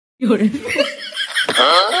有人。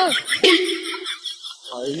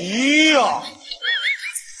哎呀！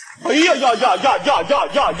哎呀呀呀呀呀呀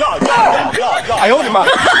呀呀呀呀！哎呦我的妈！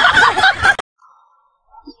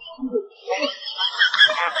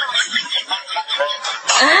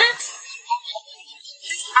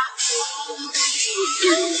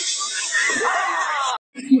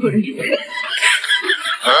有人。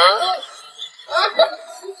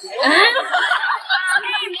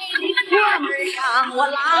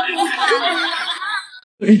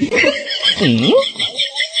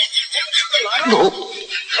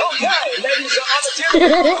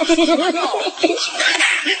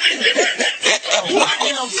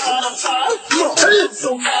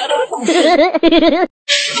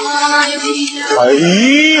哎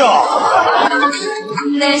呀！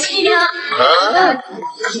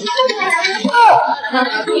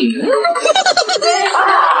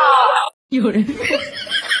有人。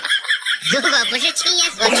如果不是亲眼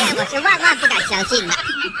所见，我是万万不敢相信的。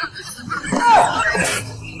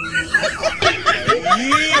哎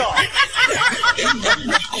呀！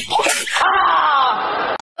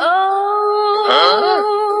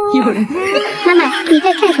有人。妈妈，你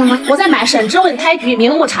在干什么？我在买沈之问胎菊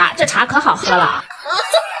明目茶，这茶可好喝了。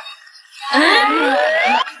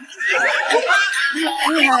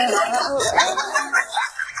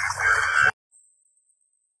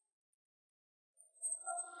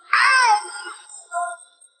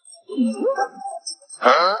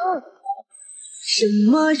什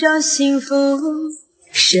么叫幸福？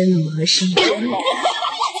什么是真？哇！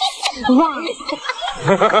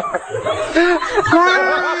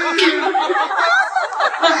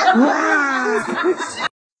哇！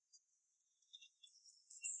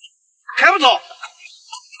开不走。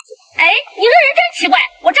哎，你这人真奇怪！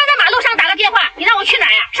我站在马路上打个电话，你让我去哪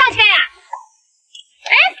呀？上签呀？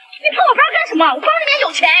哎，你偷我包干什么？我包里面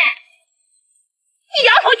有钱。你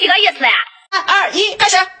摇头几个意思呀？3、2、1，开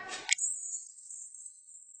始。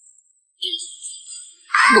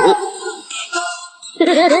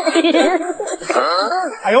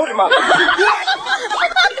哎呦我的妈！不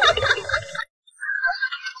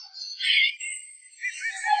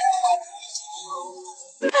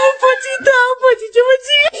知道，不知这么惊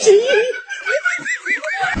喜。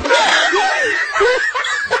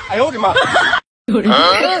哎呦我的妈！有人。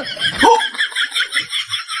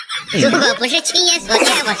如果不是亲眼所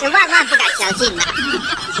见，我是万万不敢相信的。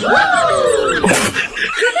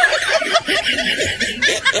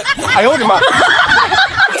哎呦我的妈！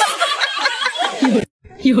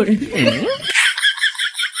有人。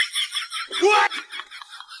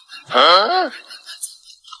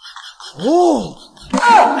哦！哎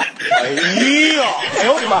呀！哎呦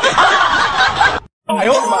我的妈！哎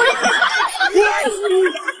呦我的妈！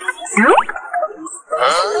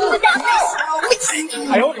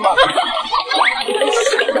哎呦我的妈！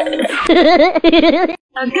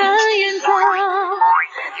那个烟草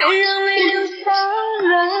让泪流下来。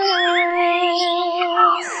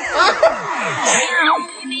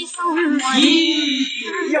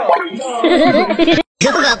如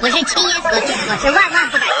果不是亲眼所见，我是万万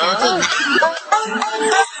不敢相信的。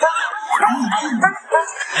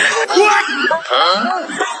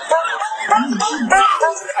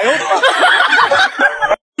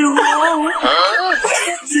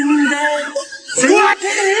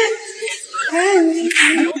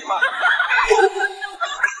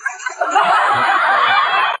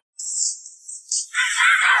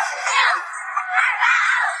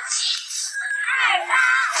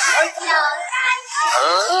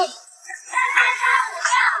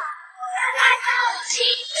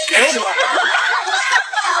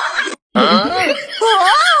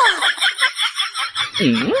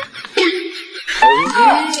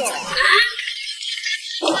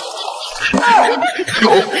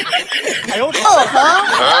哎呦我的妈！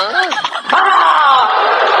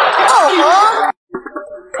哎呦！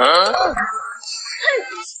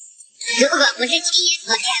如果不是亲眼所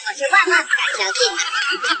见，我是万万不敢相信的。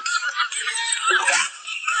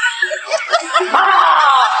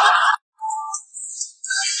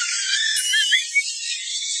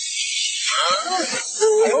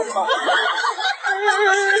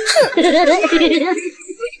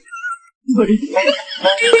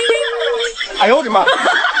哎呦我的妈！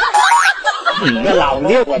你个老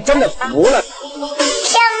爹，我真的服了。什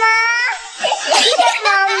么？妈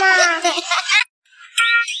妈？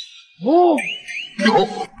哦。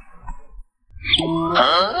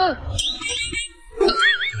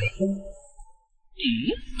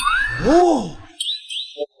哦。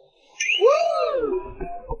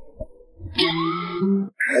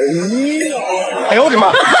哎呦我的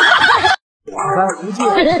妈！无尽。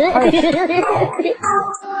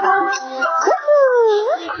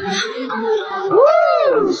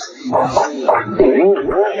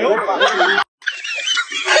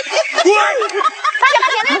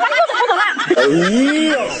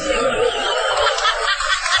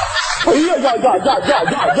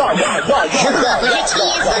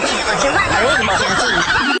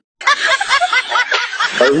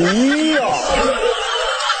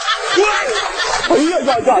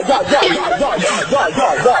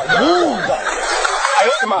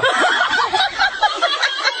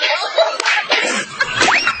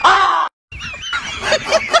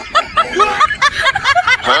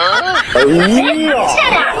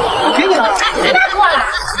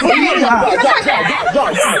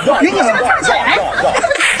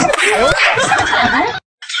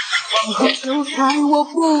就害我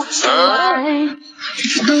不出来，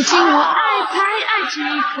如今我爱拍爱击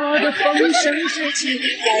破的风生水起，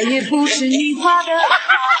再也不是你画的。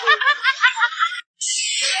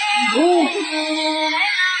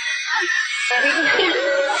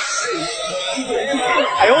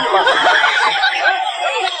哎呦我的妈！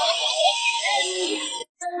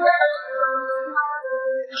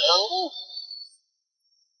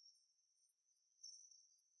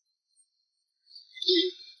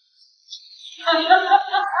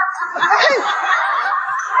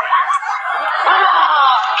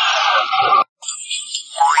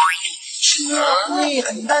社会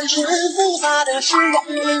很单纯，复杂的是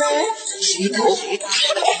人类，谁都会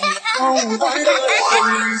动乱的人。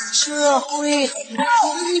社会很单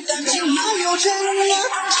纯，感情要有真人，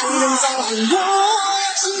谁能造成我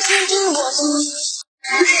心情知我心？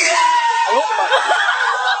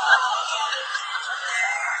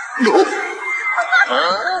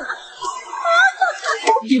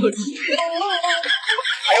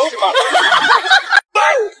哎呦我的妈！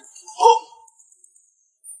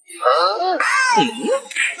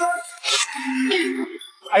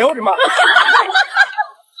哎呦我的妈！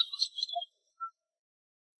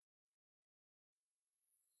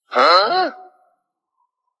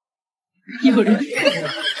有人。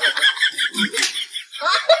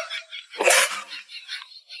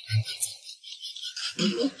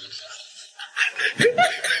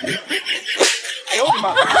哎呦我的妈！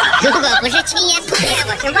如果不是亲眼所见，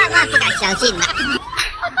我是万万不敢相信的。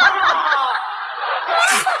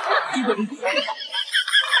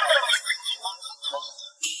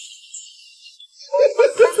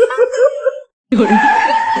有人。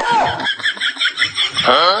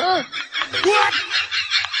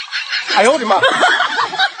哎呦我的妈！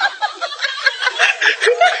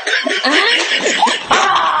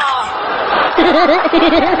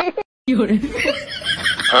有人。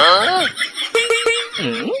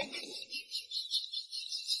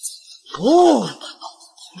哦。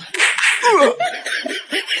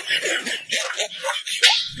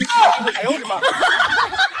哎呦我的妈！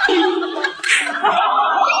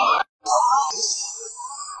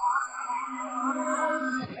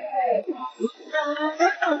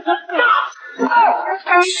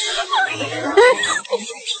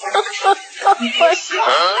开始！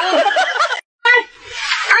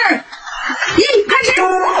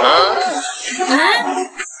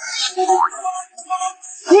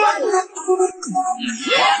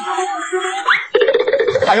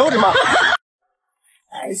哎呦我的妈！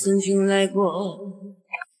爱曾经来过，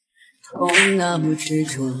痛那么执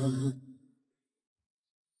着，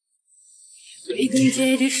归根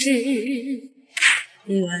结底是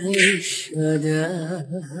来舍得。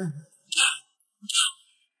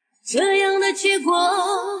这样的结果，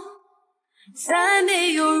再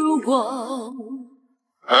没有如果。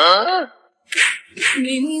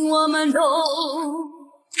明明我们都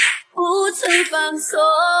不曾犯错。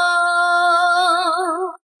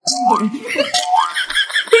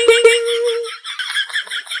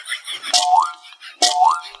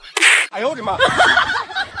哎呦我的妈！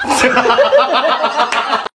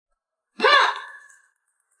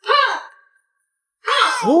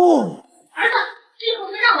哦，儿子，这口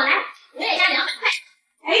子让我来，我也加200块。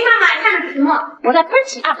哎，妈妈，你看的是什么？我在喷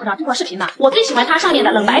奇 App 上制作视频呢，我最喜欢它上面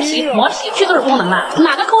的冷白皮、磨皮、去字功能了，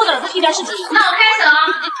哪个抠字不提点是几？那我开始了啊！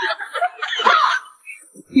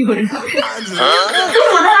有人。是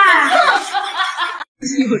我的啦！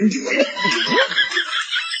有人。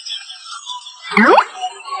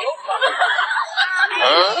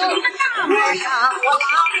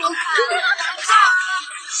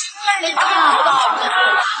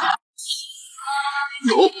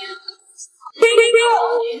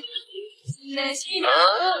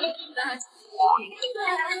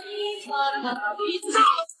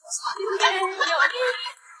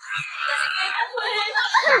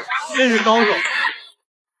真是高手！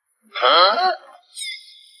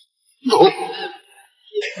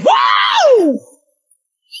哇哦！